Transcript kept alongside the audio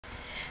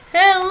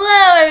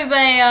Hello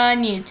everybody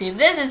on YouTube,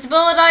 this is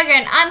Bulldogger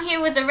and I'm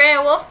here with the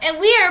Rare Wolf and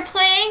we are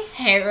playing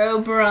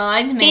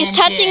Herobrines Mansion. He's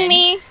touching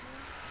me.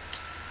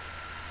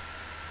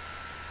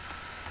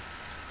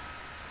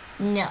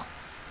 No.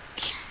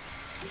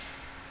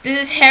 This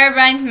is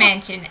Herobrines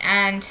Mansion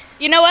and...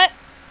 You know what?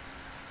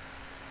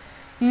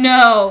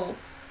 No.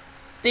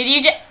 Did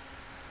you just...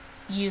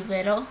 You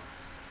little...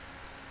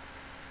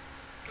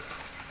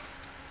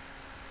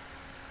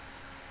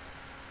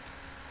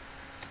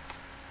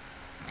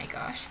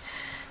 Gosh.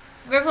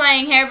 We're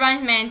playing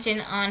Herobrines Mansion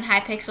on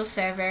Hypixel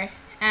server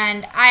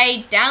and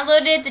I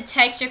downloaded the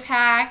texture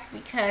pack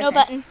because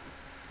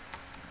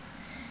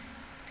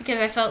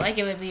I felt like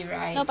it would be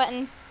right. No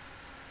button.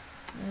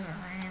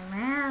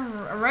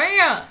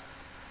 Araya.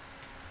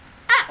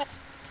 Ah.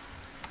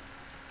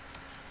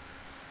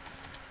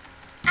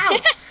 Ow.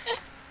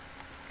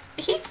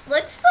 He's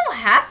so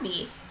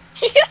happy.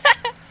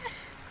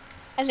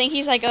 I think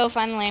he's like, oh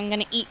finally I'm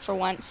gonna eat for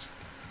once.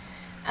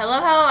 I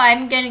love how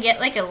I'm gonna get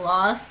like a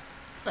lost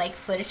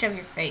footage of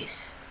your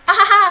face.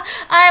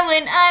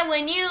 I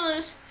win, you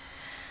lose.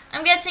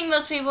 I'm guessing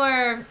most people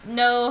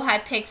know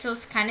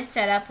Hypixel's kind of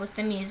set up with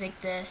the music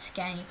disc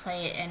and you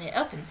play it and it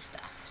opens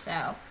stuff.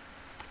 So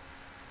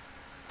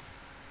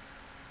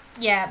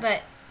yeah,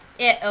 but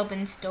it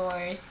opens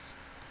doors.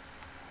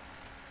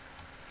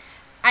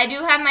 I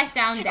do have my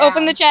sound down.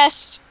 Open the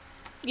chest.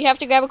 You have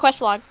to grab a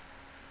quest log.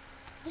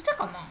 You took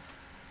them all.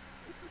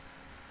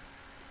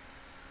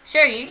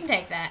 Sure, you can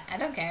take that. I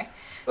don't care.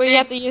 Well, you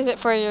have to use it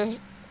for your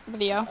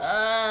video.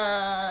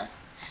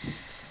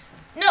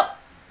 No.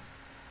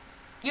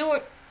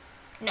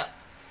 No.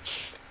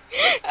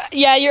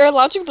 Yeah, you're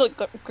allowed to put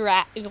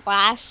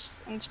glass.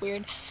 It's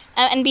weird.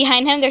 And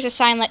behind him, there's a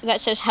sign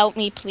that says, "Help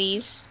me,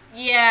 please."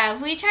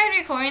 Yeah, we tried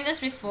recording this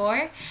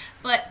before,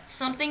 but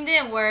something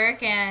didn't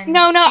work, and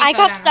no, I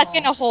got stuck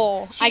in a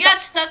hole. She got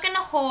stuck in a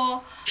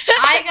hole.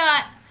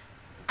 I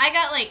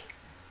got like,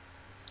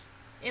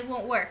 it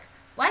won't work.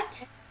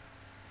 What?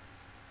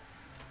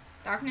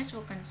 Darkness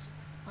will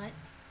what?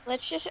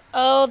 Let's just...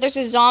 Oh, there's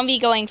a zombie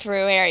going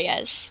through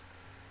areas.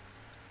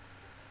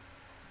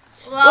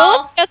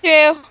 Well, let's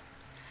go through.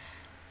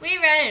 We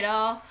read it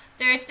all.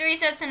 There are 3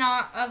 sets of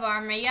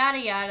armor, yada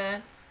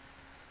yada.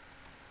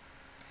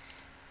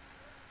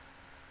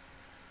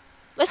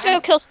 Let's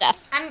go kill stuff.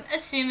 I'm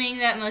assuming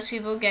that most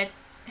people get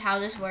how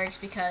this works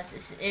because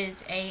this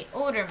is a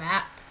older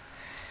map.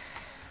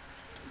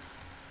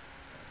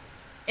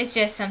 It's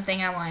just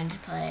something I wanted to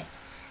play.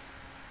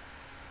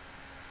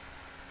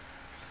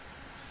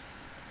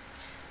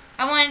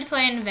 I wanted to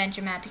play an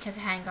adventure map because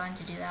I hadn't gone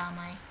to do that on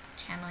my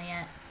channel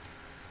yet.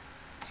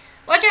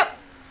 Watch out!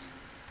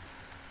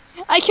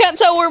 I can't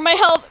tell where my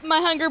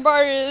hunger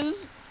bar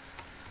is.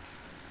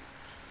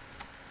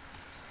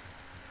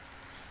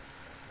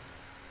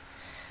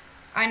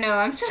 I know,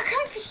 I'm so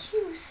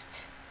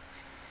confused.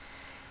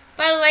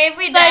 By the way, if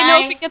we die... I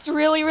know if it gets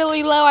really,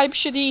 really low, I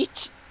should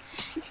eat.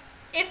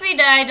 If we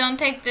die, don't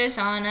take this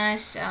on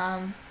us.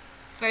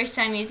 First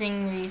time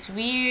using these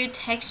weird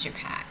texture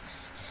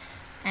packs.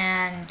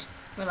 And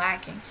we're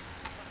lacking.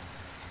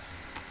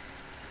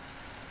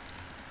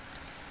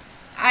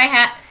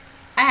 I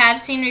have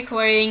seen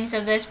recordings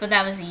of this, but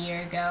that was a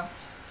year ago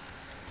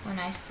when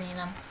I seen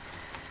them.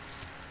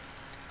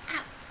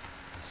 Ow.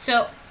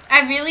 So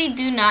I really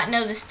do not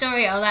know the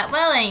story all that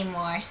well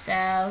anymore.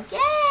 So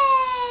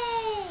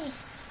yay!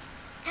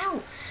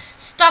 Ow!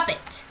 Stop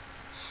it!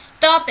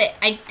 Stop it!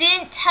 I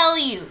didn't tell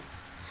you.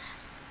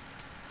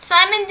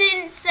 Simon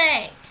didn't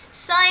say.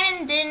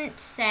 Simon didn't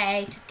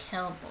say to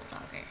kill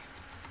Bulldogger.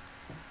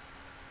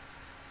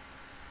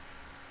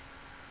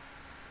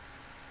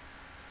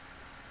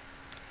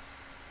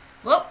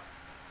 Whoop.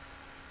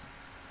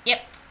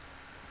 Yep.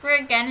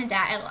 We're gonna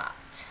die a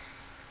lot.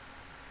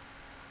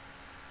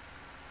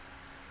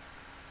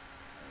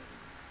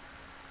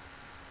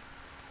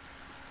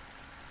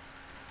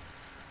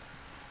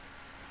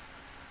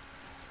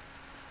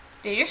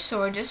 Did your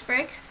sword just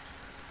break?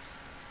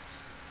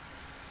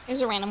 It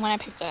was a random one I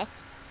picked up.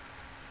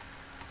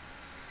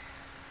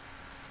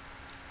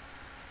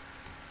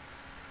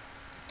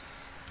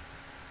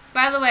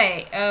 By the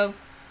way,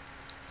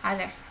 hi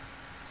there.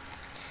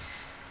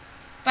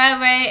 By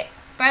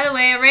the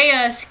way,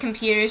 Araya's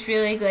computer is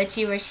really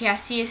glitchy where she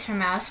has to use her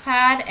mouse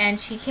pad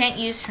and she can't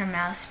use her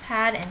mouse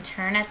pad and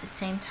turn at the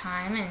same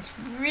time and it's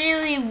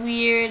really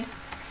weird.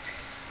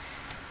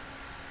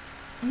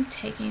 I'm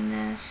taking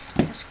this.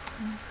 That's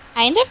cool.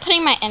 I ended up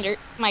putting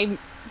my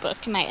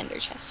book in my ender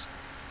chest.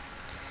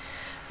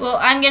 Well,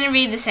 I'm gonna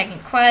read the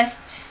second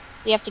quest.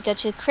 We have to go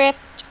to the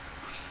crypt.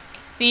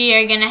 We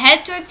are gonna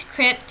head towards the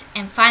crypt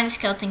and find the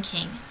Skeleton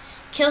King.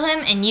 Kill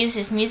him and use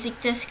his music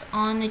disc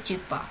on the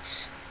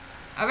jukebox.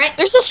 Alright.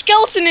 There's a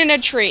skeleton in a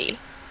tree.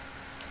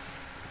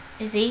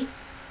 Is he?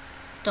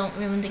 Don't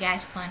ruin the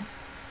guy's fun.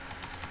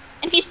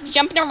 And he's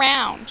jumping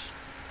around.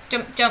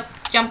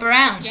 Jump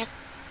around. Jump.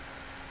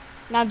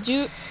 Now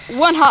do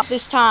one hop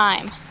this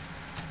time.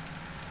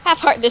 Half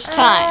heart this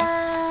time.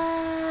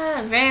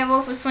 Rare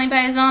Wolf was slain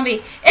by a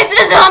zombie. It's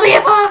a zombie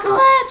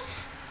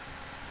apocalypse!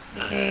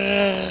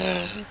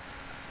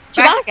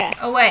 Chewbacca.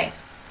 Away.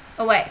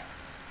 Away.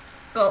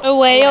 Go.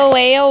 Away,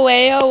 away,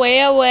 away,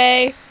 away,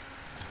 away.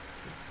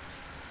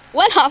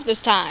 Went off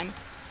this time.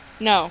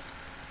 No.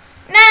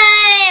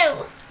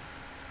 No!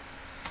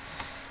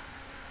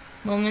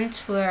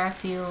 Moments where I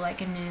feel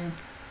like a noob.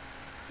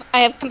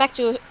 I have come back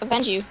to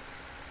avenge you.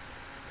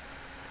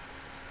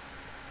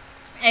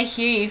 I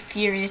hear you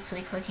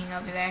furiously clicking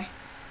over there.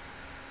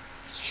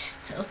 You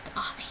still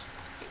die.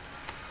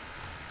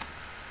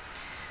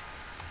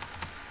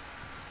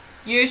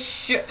 You're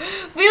sure?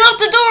 We left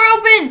the door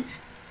open!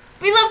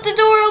 We left the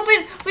door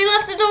open! We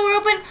left the door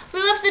open!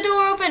 We left the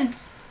door open!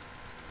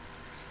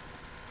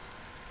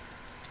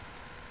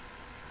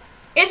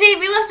 Izzy,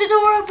 we left the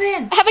door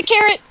open! I have a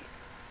carrot.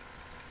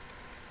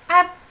 I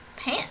have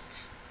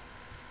pants.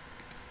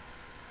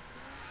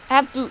 I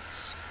have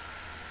boots.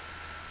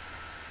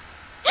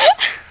 I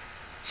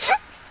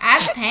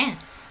have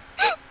pants.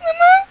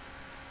 Mama.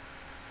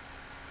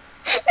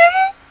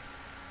 Mama.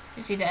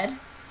 Is he dead?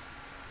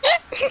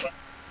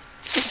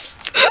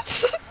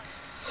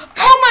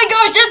 Oh my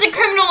gosh, that's a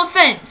criminal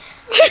offense!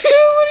 What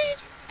are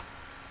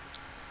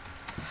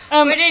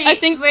you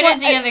doing? Where did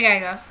the other guy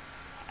go?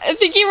 I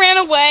think he ran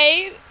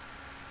away.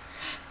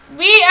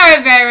 We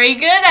are very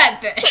good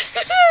at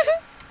this.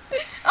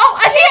 Oh,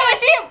 I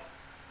see him!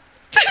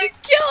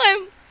 Kill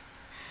him.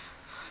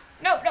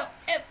 No.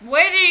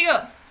 Where did he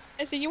go?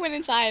 I think he went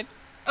inside.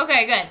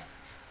 Okay, good.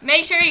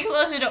 Make sure you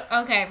close the door.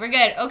 Okay, we're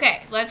good.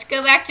 Okay, let's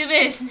go back to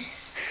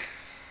business.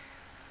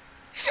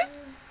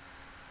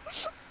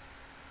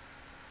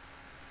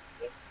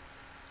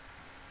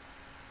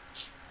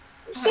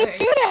 I'm so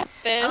good at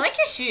this. I like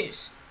your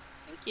shoes.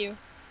 Thank you.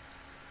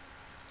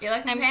 Do you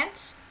like my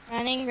pants?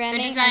 Running.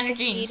 designer I'm so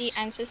jeans. Speedy,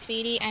 I'm so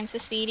speedy. I'm so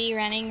speedy.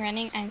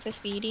 Running. I'm so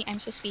speedy. I'm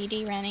so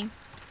speedy. Running.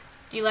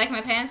 Do you like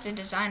my pants? They're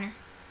designer.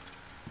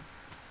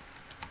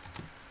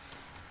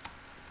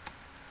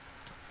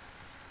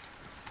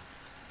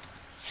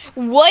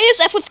 What is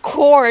up with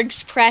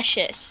Korg's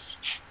Precious?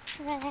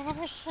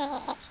 It's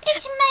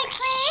my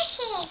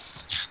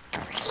precious.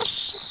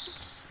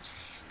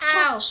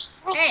 Ow.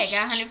 Hey, I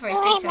got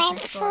 146. That's my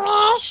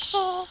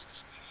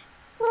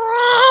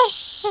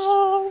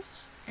score.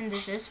 And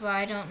this is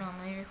why I don't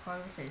normally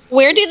record with Izzy.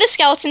 Where do the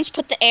skeletons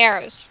put the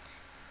arrows?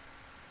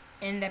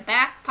 In the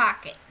back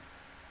pocket.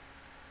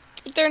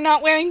 They're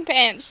not wearing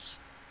pants.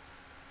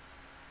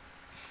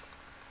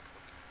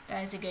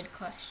 That is a good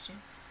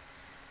question.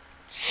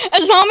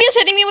 A zombie is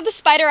hitting me with a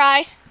spider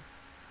eye.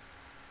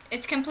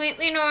 It's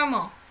completely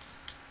normal.